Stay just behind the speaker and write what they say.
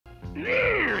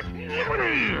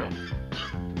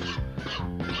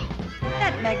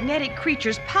That magnetic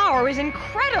creature's power is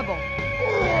incredible.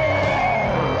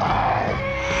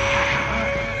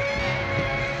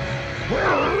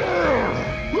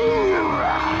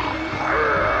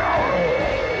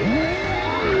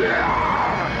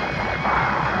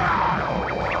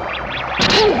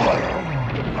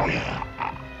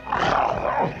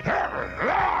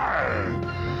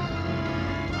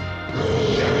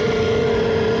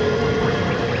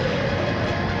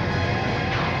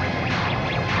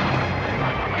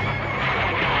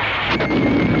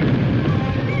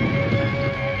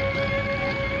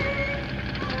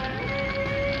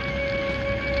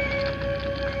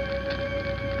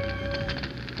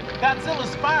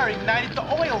 Godzilla's fire ignited the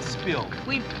oil spill.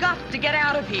 We've got to get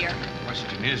out of here.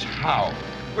 Question is how?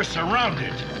 We're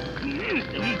surrounded.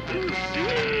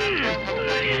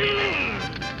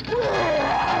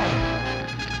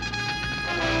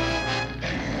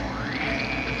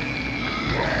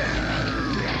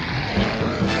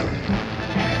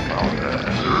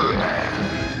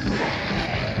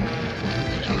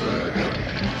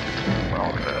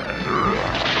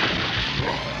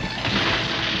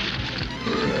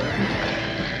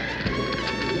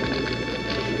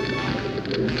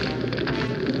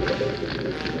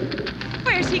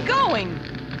 Where's he going?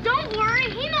 Don't worry,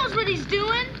 he knows what he's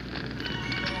doing.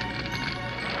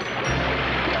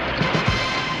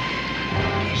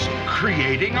 He's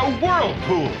creating a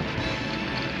whirlpool.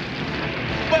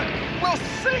 But we'll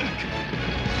sink!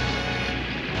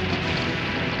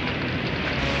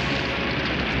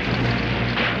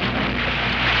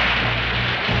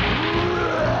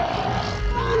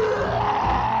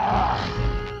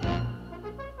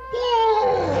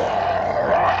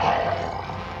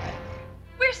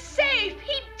 We're safe!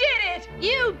 He did it!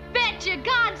 You betcha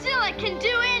Godzilla can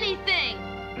do anything!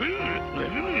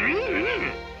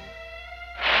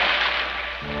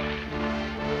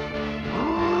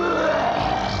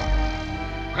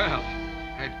 Well,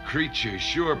 that creature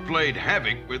sure played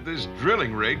havoc with this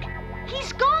drilling rig.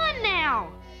 He's gone now!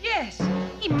 Yes,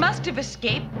 he must have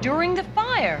escaped during the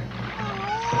fire.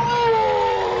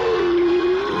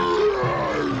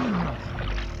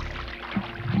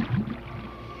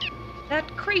 That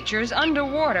creature's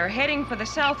underwater, heading for the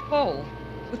South Pole.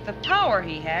 With the power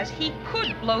he has, he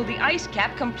could blow the ice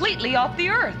cap completely off the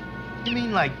Earth. You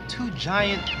mean like two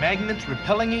giant magnets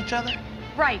repelling each other?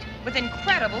 Right, with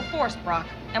incredible force, Brock.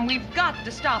 And we've got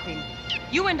to stop him.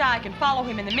 You and I can follow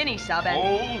him in the mini-sub and...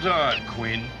 Hold on,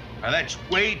 Quinn. Now, that's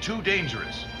way too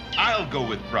dangerous. I'll go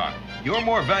with Brock. You're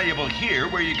more valuable here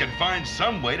where you can find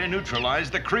some way to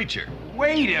neutralize the creature.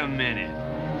 Wait a minute.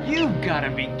 You've got to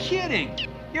be kidding.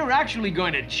 You're actually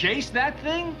going to chase that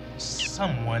thing?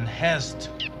 Someone has to.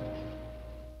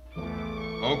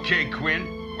 Okay, Quinn.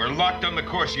 We're locked on the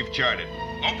course you've charted.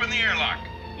 Open the airlock.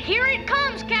 Here it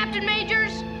comes, Captain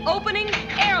Majors! Opening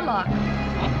airlock.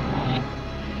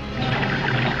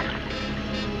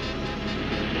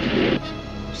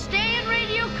 Stay in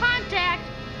radio contact,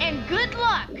 and good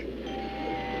luck!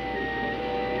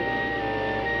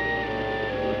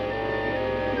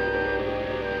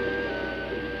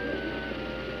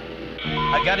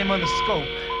 I got him on the scope,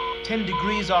 10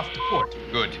 degrees off to port.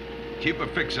 Good. Keep a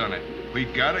fix on it. We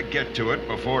gotta get to it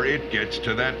before it gets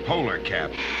to that polar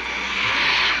cap.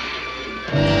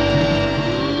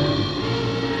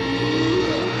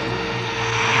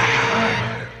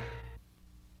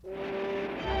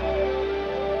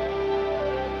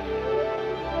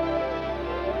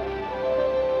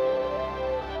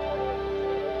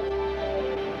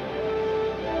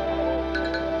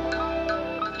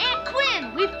 Aunt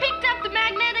Quinn, we've picked up the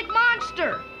magnetic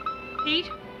monster!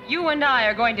 Pete, you and I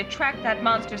are going to track that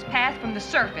monster's path from the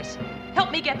surface.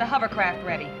 Help me get the hovercraft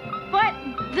ready. But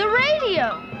the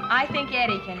radio! I think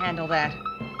Eddie can handle that.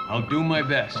 I'll do my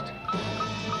best.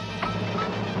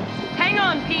 Hang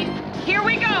on, Pete. Here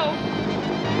we go.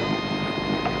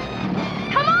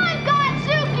 Come on,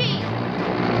 Godzuki!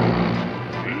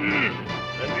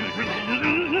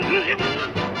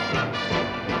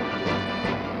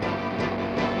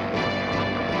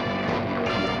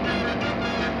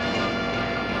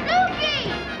 Suki!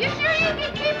 You sure you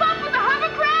can keep up with the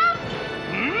hovercraft?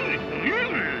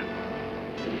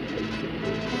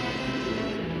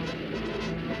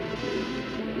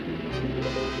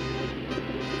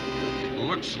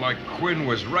 Looks like Quinn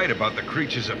was right about the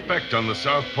creature's effect on the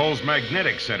South Pole's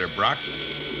magnetic center, Brock.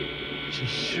 She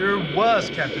sure was,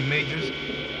 Captain Majors.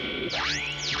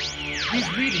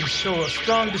 These readings show a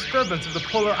strong disturbance of the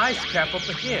polar ice cap up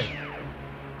ahead.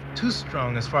 Too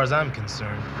strong as far as I'm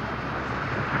concerned.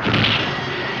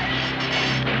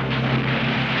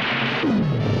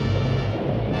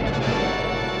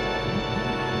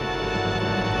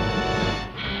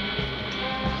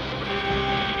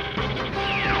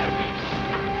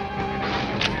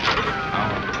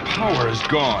 power's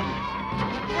gone.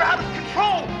 We're out of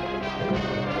control!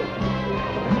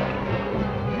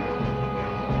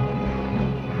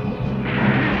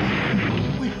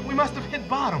 We must have hit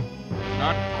bottom.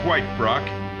 Not quite, Brock.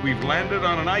 We've landed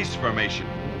on an ice formation.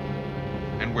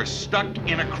 And we're stuck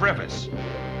in a crevice.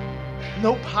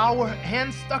 No power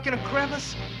and stuck in a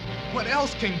crevice? What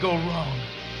else can go wrong?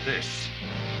 This.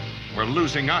 We're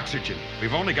losing oxygen.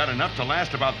 We've only got enough to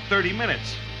last about 30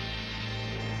 minutes.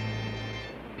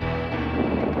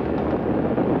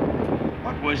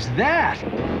 What was that?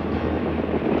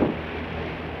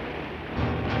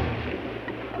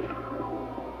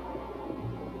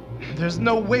 There's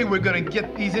no way we're gonna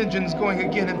get these engines going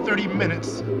again in 30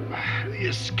 minutes. The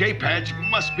escape hatch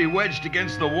must be wedged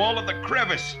against the wall of the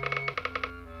crevice.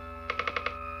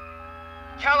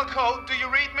 Calico, do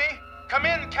you read me? Come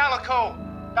in, Calico.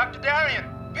 Dr. Darien,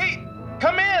 Pete,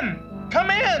 come in!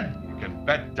 Come in! You can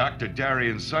bet Dr.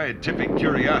 Darian's scientific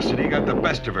curiosity got the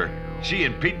best of her. She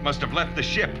and Pete must have left the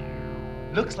ship.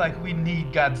 Looks like we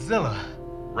need Godzilla.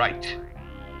 Right.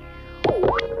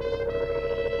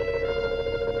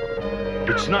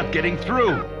 It's not getting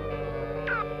through.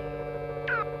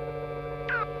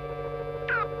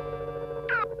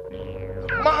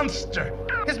 Monster!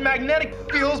 His magnetic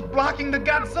field's blocking the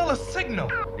Godzilla signal.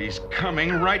 He's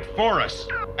coming right for us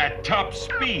at top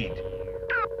speed.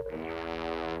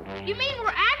 You mean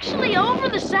we're actually over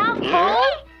the South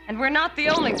Pole? And we're not the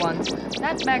only ones.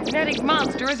 That magnetic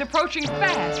monster is approaching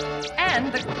fast.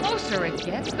 And the closer it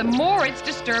gets, the more it's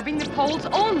disturbing the pole's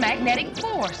own magnetic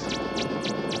force.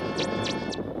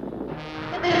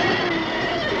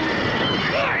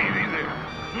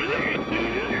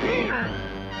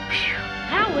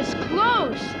 That was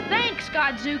close. Thanks,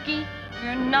 Godzuki.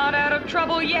 You're not out of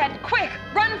trouble yet. Quick,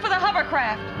 run for the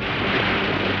hovercraft.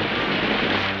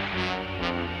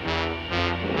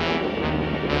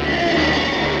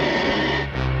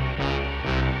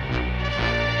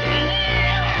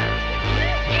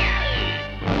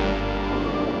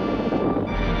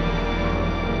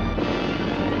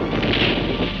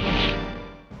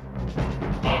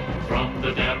 Up from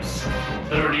the depths,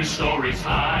 30 stories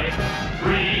high,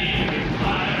 breathe.